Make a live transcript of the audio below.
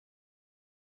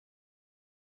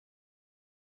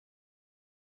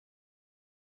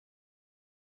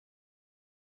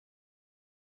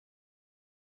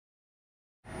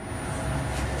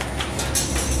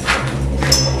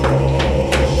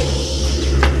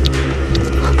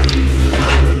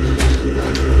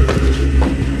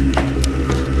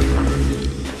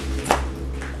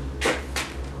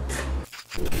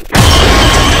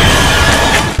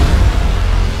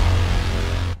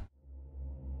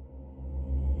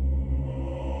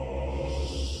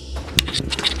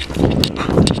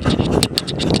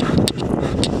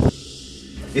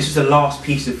This was the last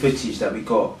piece of footage that we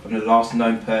got from the last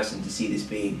known person to see this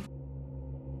being.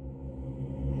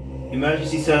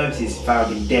 Emergency services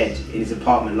found him dead in his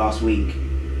apartment last week.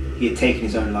 He had taken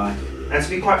his own life. And to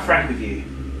be quite frank with you,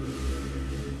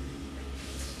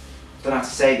 I don't know how to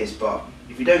say this, but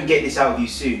if we don't get this out of you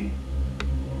soon,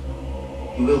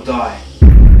 you will die.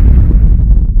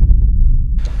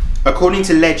 According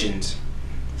to legend,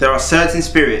 there are certain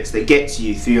spirits that get to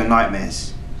you through your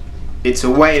nightmares. It's a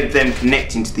way of them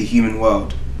connecting to the human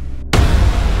world.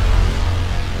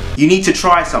 You need to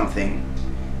try something.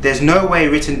 There's no way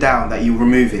written down that you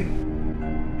remove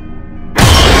him.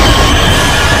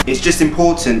 It's just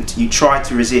important you try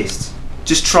to resist.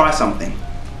 Just try something.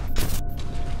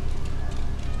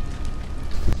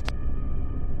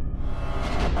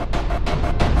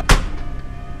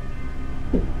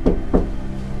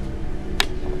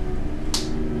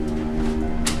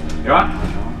 You alright?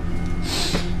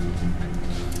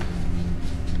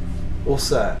 What's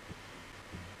that?